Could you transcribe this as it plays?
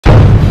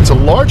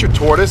larger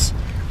tortoise.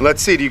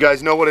 Let's see, do you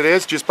guys know what it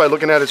is just by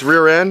looking at its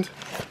rear end?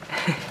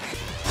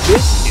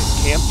 This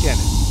is Kamp Kenan.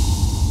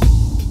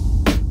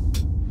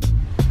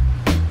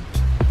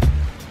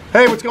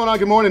 Hey, what's going on?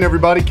 Good morning,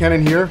 everybody.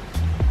 Kenan here,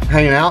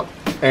 hanging out.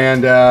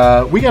 And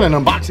we got an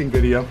unboxing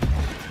video.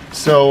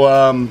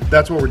 So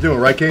that's what we're doing,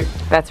 right, Kate?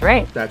 That's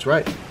right. That's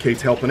right.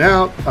 Kate's helping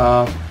out.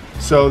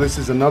 So this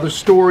is another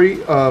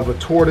story of a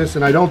tortoise,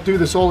 and I don't do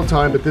this all the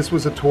time, but this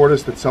was a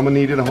tortoise that someone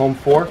needed a home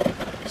for.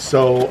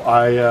 So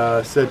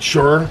I said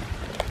sure,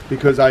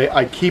 because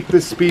I keep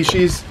this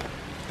species.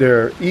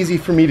 They're easy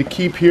for me to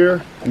keep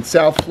here in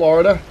South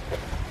Florida.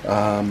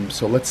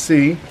 So let's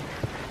see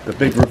the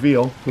big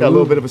reveal. Got a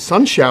little bit of a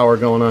sun shower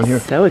going on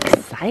here. So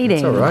exciting.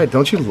 That's all right.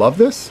 Don't you love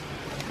this?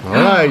 All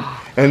right.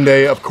 And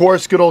they, of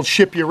course, good old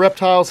Ship Your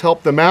Reptiles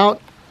helped them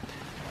out.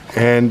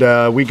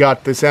 And we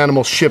got this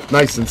animal shipped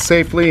nice and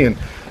safely, and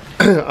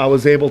I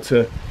was able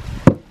to,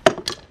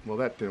 well,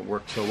 that didn't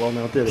work so well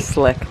now, did it?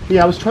 Slick.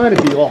 Yeah, I was trying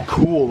to be all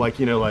cool, like,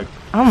 you know, like.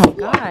 Oh my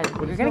God,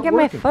 you're gonna get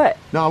working. My foot.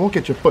 No, I won't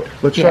get your foot.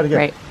 Let's try it again.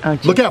 Right. Oh,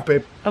 look out,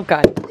 babe. Oh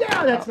God.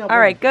 Yeah, that's not all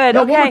right, good,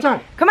 no, okay. One more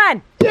time. Come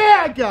on.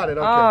 Yeah, I got it,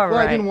 okay. All well,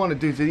 right. I didn't want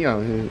to do, you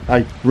know,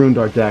 I ruined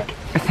our deck.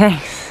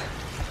 Thanks.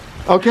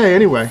 Okay,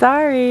 anyway.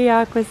 Sorry,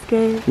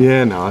 Aquascape.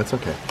 Yeah, no, it's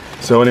okay.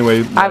 So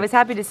anyway. I was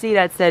happy to see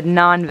that said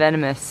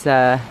non-venomous.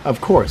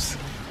 Of course,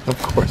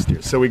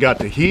 dear. So we got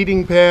the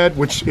heating pad,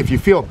 which if you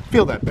feel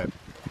that bed,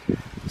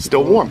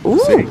 still warm. Ooh.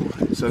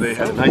 See? So they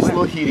had a nice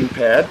little heating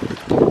pad,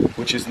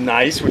 which is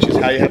nice, which is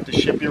how you have to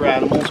ship your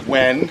animals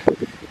when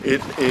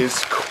it is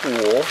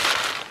cool.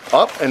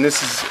 Up, and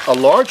this is a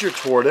larger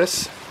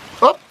tortoise.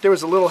 Oh, there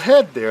was a little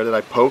head there that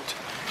I poked.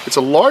 It's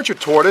a larger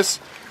tortoise.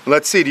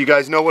 Let's see, do you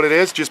guys know what it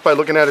is just by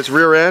looking at its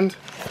rear end?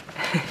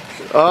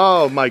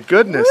 Oh my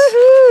goodness.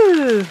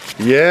 Woohoo!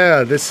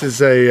 Yeah, this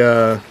is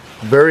a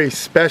very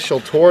special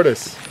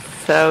tortoise.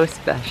 So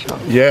special.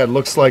 Yeah, it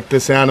looks like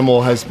this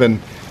animal has been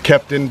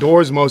kept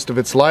indoors most of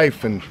its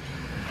life, and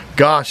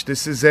gosh,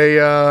 this is a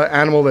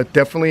animal that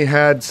definitely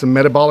had some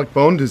metabolic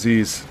bone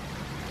disease.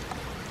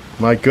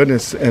 My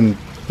goodness, and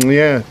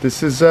yeah,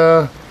 this is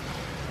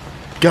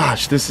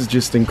gosh, this is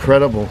just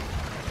incredible.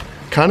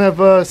 Kind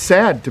of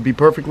sad, to be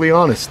perfectly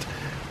honest.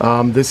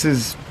 This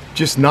is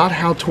just not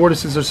how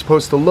tortoises are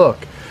supposed to look.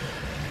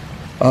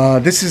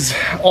 This is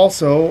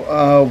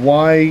also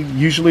why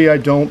usually I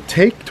don't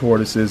take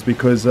tortoises,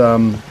 because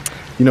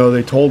you know,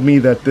 they told me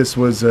that this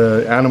was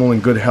an animal in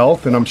good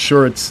health, and I'm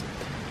sure it's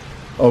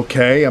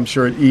okay. I'm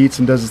sure it eats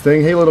and does its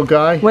thing. Hey, little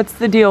guy. What's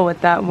the deal with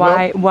that?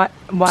 Why? Well,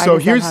 why? So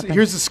does that happen?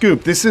 here's the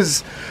scoop. This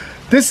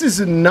is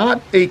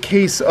not a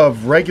case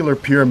of regular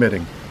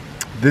pyramiding.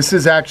 This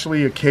is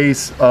actually a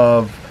case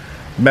of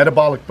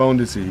metabolic bone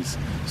disease.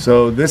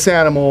 So this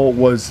animal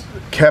was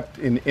kept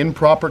in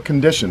improper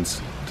conditions,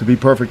 to be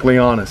perfectly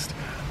honest,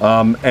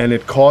 and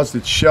it caused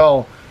its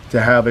shell to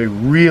have a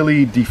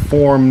really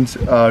deformed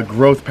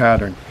growth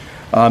pattern.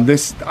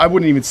 This, I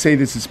wouldn't even say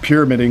this is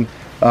pyramiding.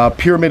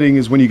 Pyramiding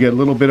is when you get a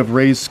little bit of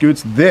raised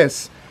scoots.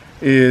 This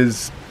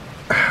is,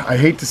 I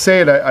hate to say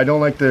it, I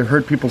don't like to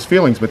hurt people's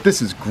feelings, but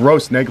this is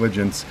gross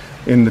negligence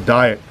in the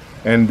diet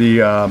and the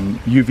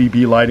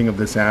UVB lighting of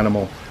this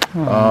animal.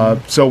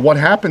 So what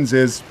happens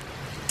is,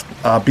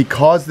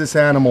 because this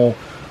animal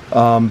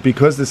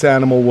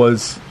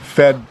was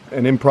fed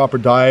an improper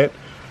diet,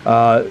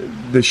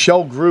 the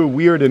shell grew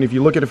weird, and if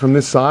you look at it from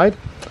this side,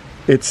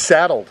 it's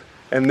saddled.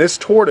 And this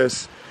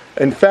tortoise,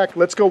 in fact,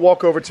 let's go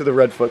walk over to the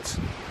Redfoots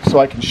so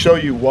I can show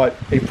you what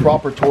a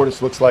proper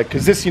tortoise looks like.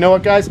 Because this, you know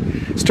what, guys,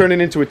 it's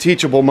turning into a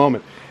teachable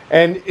moment.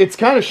 And it's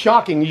kind of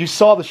shocking. You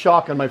saw the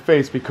shock on my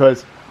face,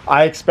 because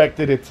I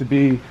expected it to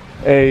be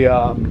a,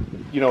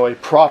 you know, a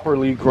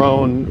properly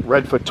grown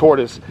Redfoot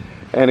tortoise.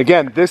 And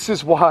again, this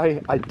is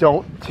why I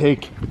don't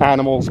take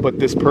animals, but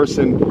this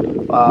person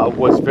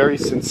was very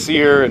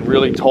sincere and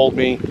really told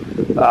me,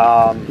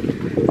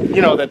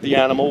 you know, that the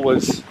animal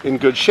was in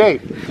good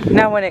shape.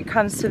 Now, when it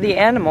comes to the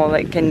animal,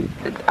 like,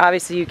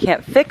 obviously you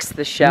can't fix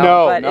the shell,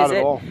 no, but not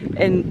at all.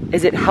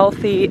 Is it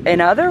healthy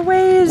in other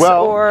ways,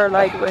 well, or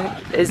like,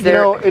 is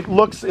there? You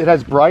know, it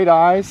has bright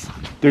eyes.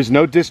 There's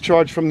no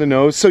discharge from the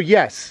nose. So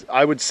yes,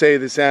 I would say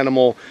this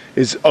animal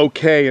is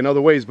okay in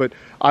other ways, but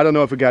I don't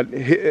know if it got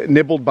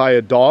nibbled by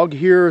a dog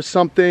here or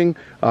something,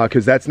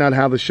 because that's not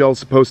how the shell's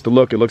supposed to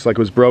look. It looks like it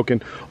was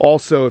broken.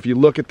 Also, if you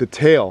look at the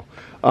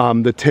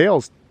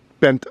tail's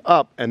bent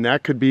up, and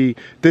that could be,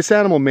 this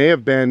animal may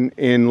have been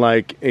in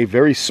like a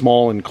very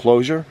small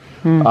enclosure.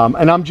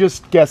 And I'm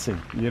just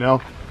guessing, you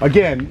know.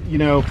 Again, you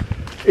know,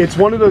 it's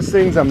one of those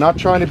things, I'm not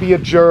trying to be a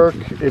jerk.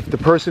 If the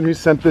person who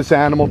sent this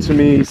animal to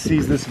me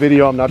sees this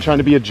video, I'm not trying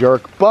to be a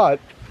jerk, but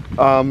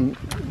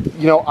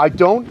you know, I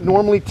don't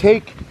normally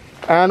take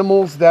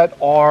animals that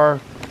are,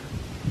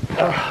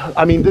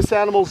 I mean, this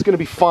animal is going to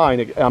be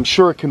fine. I'm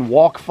sure it can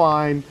walk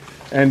fine,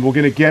 and we're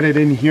going to get it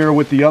in here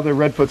with the other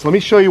Redfoots. Let me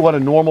show you what a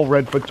normal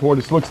Redfoot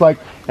tortoise looks like,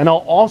 and I'll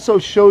also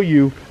show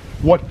you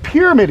what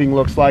pyramiding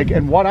looks like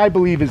and what I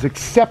believe is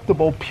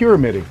acceptable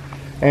pyramiding.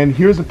 And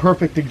here's a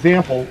perfect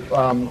example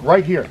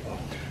right here.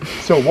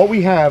 So what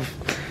we have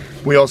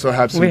We also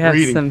have some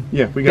breeding. Some we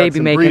got baby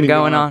some making breeding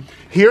going on.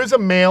 Here's a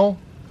male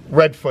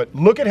redfoot.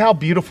 Look at how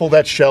beautiful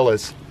that shell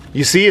is.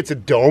 You see, it's a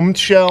domed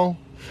shell.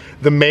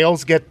 The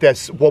males get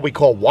this, what we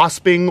call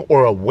wasping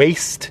or a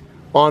waist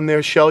on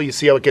their shell. You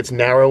see how it gets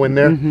narrow in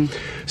there?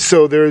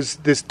 So there's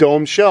this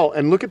domed shell,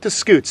 and look at the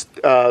scutes.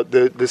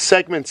 The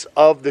segments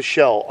of the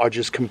shell are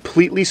just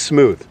completely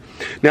smooth.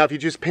 Now, if you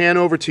just pan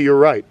over to your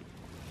right,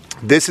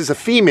 this is a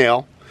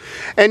female,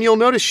 and you'll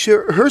notice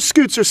her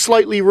scutes are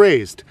slightly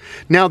raised.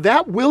 Now,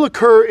 that will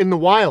occur in the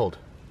wild,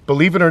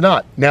 believe it or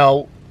not.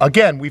 Now,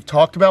 again, we've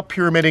talked about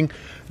pyramiding.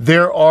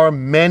 There are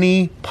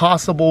many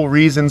possible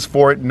reasons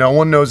for it. No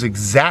one knows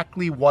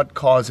exactly what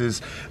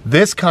causes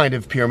this kind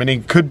of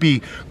pyramiding. It could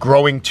be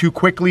growing too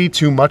quickly,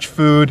 too much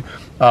food,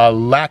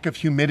 lack of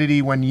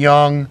humidity when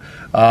young,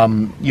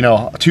 you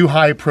know, too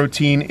high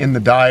protein in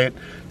the diet,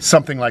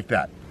 something like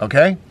that,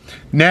 okay?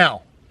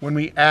 Now, when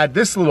we add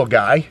this little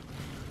guy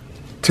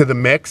to the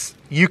mix,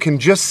 you can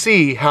just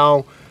see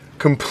how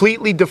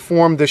completely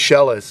deformed the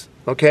shell is.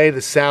 Okay,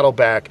 the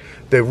saddleback,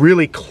 the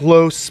really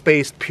close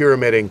spaced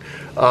pyramiding.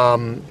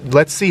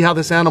 Let's see how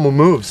this animal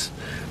moves.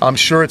 I'm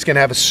sure it's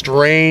gonna have a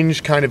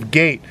strange kind of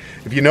gait.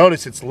 If you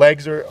notice, its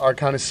legs are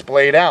kind of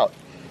splayed out.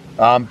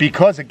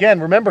 Because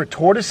again, remember,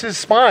 tortoises'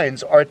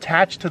 spines are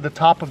attached to the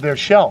top of their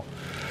shell.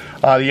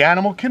 The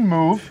animal can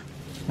move,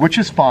 which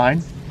is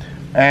fine.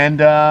 And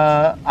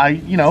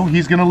you know,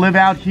 he's gonna live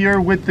out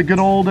here with the good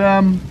old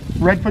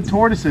redfoot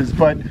tortoises,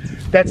 but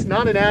that's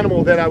not an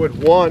animal that I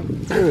would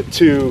want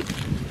to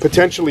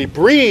potentially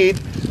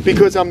breed,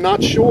 because I'm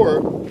not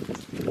sure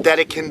that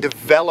it can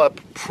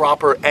develop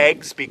proper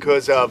eggs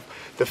because of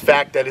the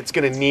fact that it's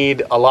going to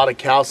need a lot of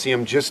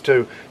calcium just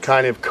to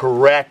kind of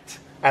correct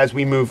as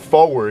we move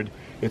forward.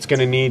 It's going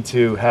to need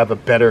to have a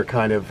better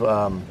kind of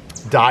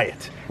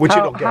diet, which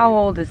it'll get. How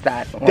old is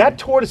that one? That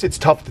tortoise, it's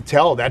tough to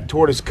tell. That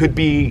tortoise could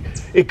be,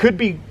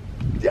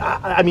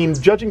 I mean,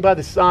 judging by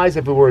the size,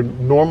 if it were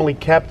normally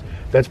kept,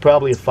 that's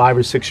probably a 5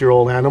 or 6 year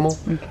old animal.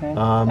 Okay.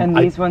 And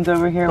these ones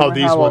over here? Oh,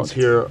 these ones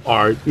here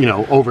are, you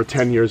know, over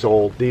 10 years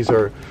old. These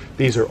are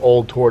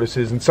old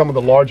tortoises, and some of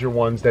the larger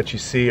ones that you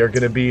see are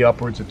going to be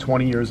upwards of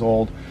 20 years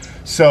old.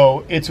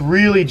 So it's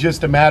really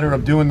just a matter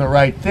of doing the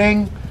right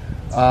thing,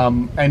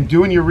 and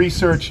doing your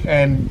research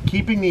and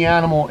keeping the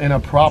animal in a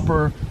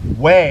proper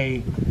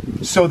way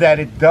so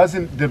that it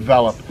doesn't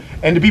develop.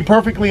 And to be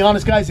perfectly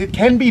honest, guys, it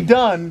can be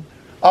done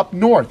up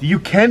north. You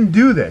can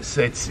do this.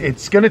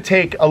 It's going to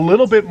take a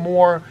little bit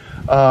more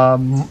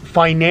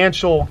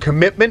financial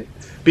commitment,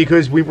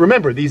 because we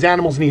remember these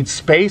animals need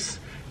space,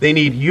 they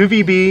need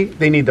UVB,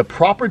 they need the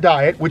proper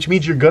diet, which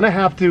means you're going to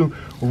have to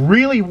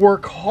really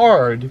work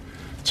hard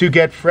to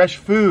get fresh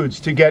foods,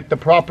 to get the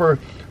proper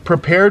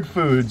prepared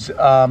foods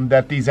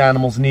that these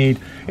animals need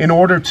in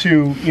order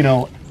to, you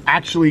know,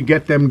 actually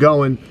get them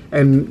going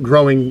and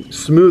growing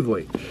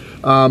smoothly.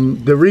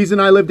 The reason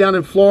I live down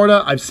in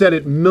Florida, I've said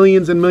it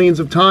millions and millions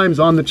of times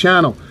on the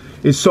channel,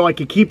 is so I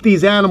could keep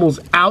these animals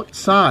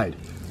outside.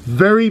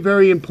 Very,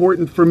 very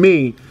important for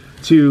me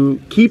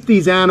to keep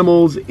these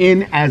animals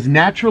in as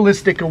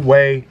naturalistic a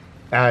way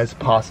as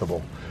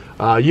possible.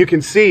 You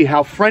can see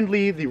how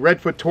friendly the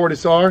redfoot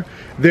tortoise are.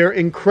 They're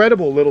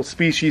incredible little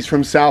species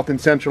from South and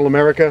Central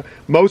America,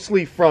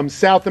 mostly from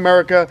South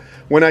America.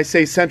 When I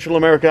say Central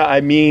America,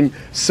 I mean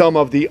some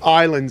of the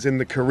islands in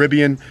the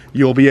Caribbean.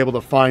 You'll be able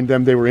to find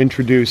them. They were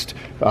introduced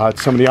to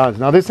some of the islands.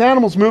 Now this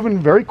animal's moving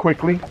very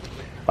quickly.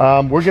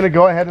 We're gonna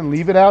go ahead and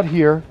leave it out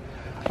here.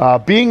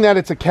 Being that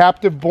it's a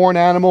captive born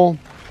animal,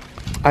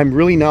 I'm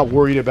really not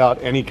worried about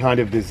any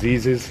kind of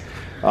diseases.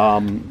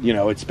 You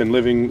know, it's been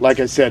living, like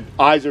I said,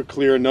 eyes are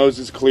clear, nose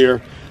is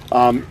clear.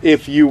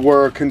 If you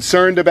were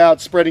concerned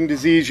about spreading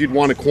disease, you'd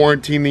want to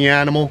quarantine the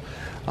animal.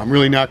 I'm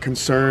really not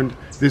concerned.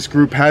 This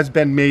group has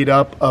been made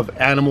up of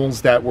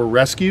animals that were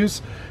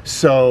rescues,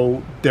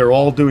 so they're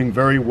all doing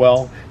very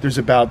well. There's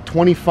about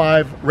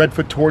 25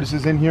 redfoot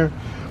tortoises in here,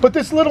 but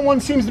this little one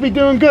seems to be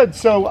doing good.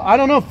 So I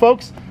don't know,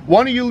 folks.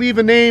 Why don't you leave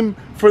a name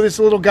for this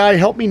little guy?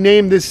 Help me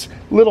name this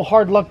little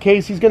hard luck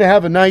case. He's going to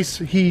have a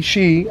nice,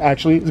 she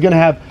actually is going to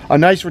have a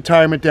nice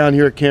retirement down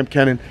here at Kamp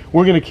Kenan.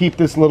 We're going to keep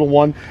this little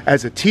one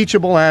as a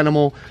teachable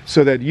animal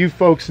so that you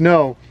folks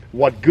know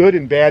what good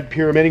and bad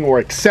pyramiding or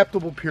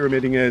acceptable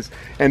pyramiding is,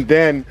 and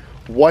then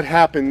what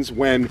happens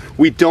when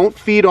we don't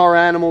feed our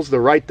animals the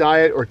right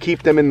diet or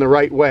keep them in the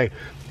right way.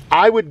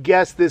 I would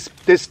guess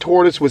this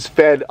tortoise was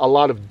fed a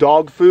lot of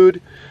dog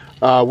food,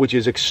 which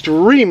is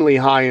extremely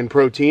high in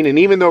protein. And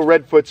even though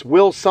redfoots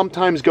will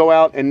sometimes go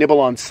out and nibble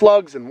on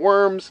slugs and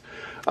worms,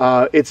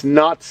 it's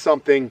not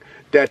something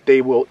that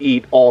they will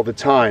eat all the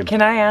time.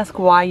 Can I ask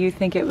why you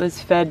think it was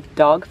fed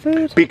dog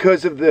food?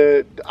 Because of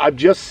I've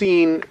just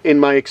seen in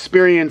my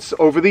experience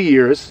over the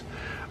years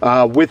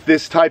with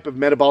this type of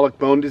metabolic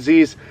bone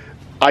disease,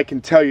 I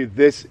can tell you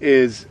this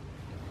is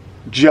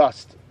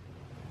just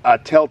a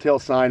telltale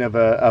sign of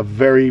a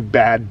very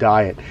bad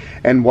diet.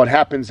 And what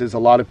happens is a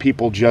lot of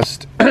people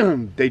just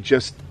they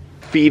just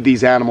feed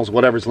these animals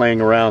whatever's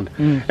laying around,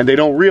 and they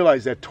don't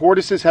realize that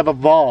tortoises have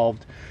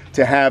evolved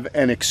to have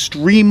an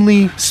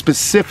extremely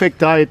specific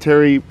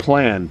dietary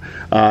plan,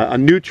 a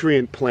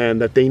nutrient plan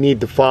that they need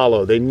to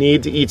follow. They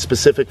need to eat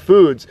specific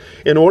foods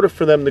in order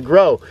for them to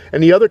grow.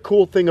 And the other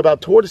cool thing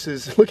about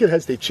tortoises, look at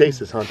as they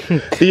chase us, hon.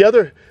 They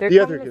are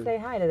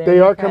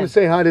coming to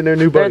say hi to their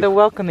new buddies. They're the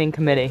welcoming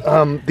committee.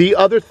 The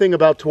other thing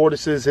about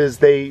tortoises is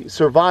they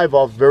survive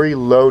off very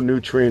low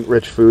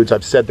nutrient-rich foods.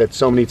 I've said that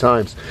so many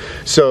times.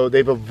 So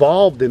they've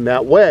evolved in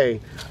that way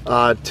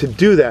to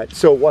do that.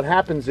 So what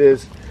happens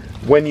is,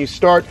 when you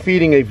start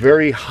feeding a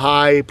very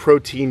high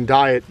protein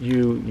diet,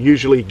 you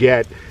usually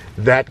get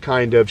that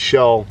kind of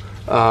shell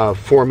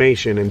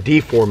formation and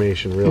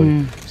deformation,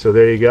 really. So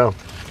there you go.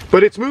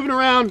 But it's moving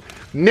around.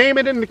 Name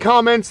it in the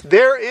comments.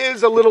 There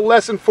is a little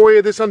lesson for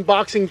you. This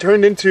unboxing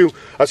turned into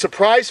a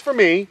surprise for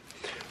me.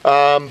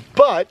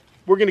 But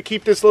we're going to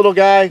keep this little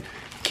guy,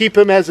 keep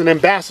him as an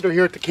ambassador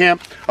here at the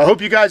camp. I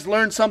hope you guys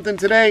learned something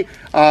today.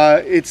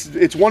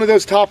 It's one of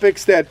those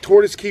topics that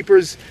tortoise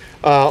keepers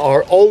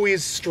are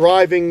always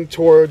striving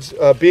towards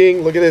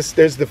being. Look at this.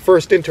 There's the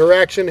first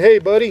interaction. Hey,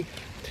 buddy.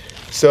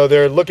 So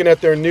they're looking at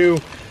their new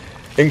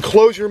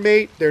enclosure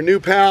mate, their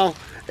new pal.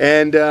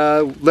 And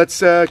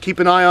let's keep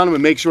an eye on them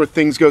and make sure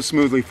things go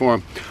smoothly for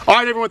them. All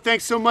right, everyone,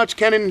 thanks so much.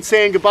 Kenan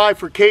saying goodbye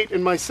for Kate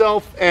and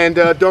myself. And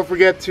don't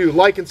forget to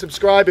like and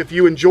subscribe if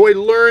you enjoy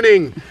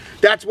learning.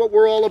 That's what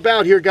we're all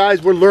about here,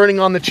 guys. We're learning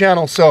on the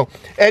channel. So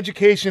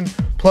education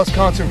plus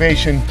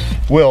conservation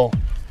will,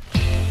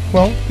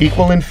 well,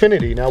 equal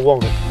infinity now,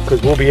 won't it?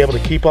 Because we'll be able to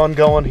keep on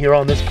going here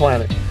on this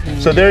planet.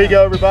 So there you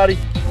go, everybody.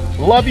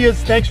 Love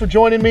yous. Thanks for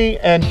joining me.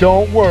 And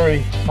don't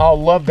worry, I'll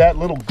love that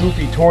little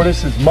goofy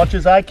tortoise as much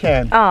as I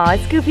can. Aw,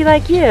 it's goofy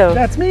like you.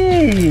 That's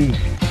me.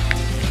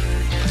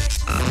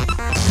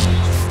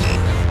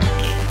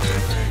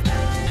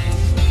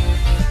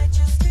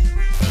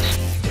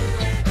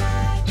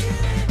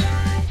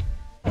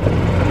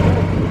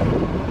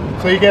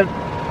 So you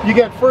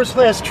get first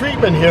class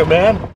treatment here, man.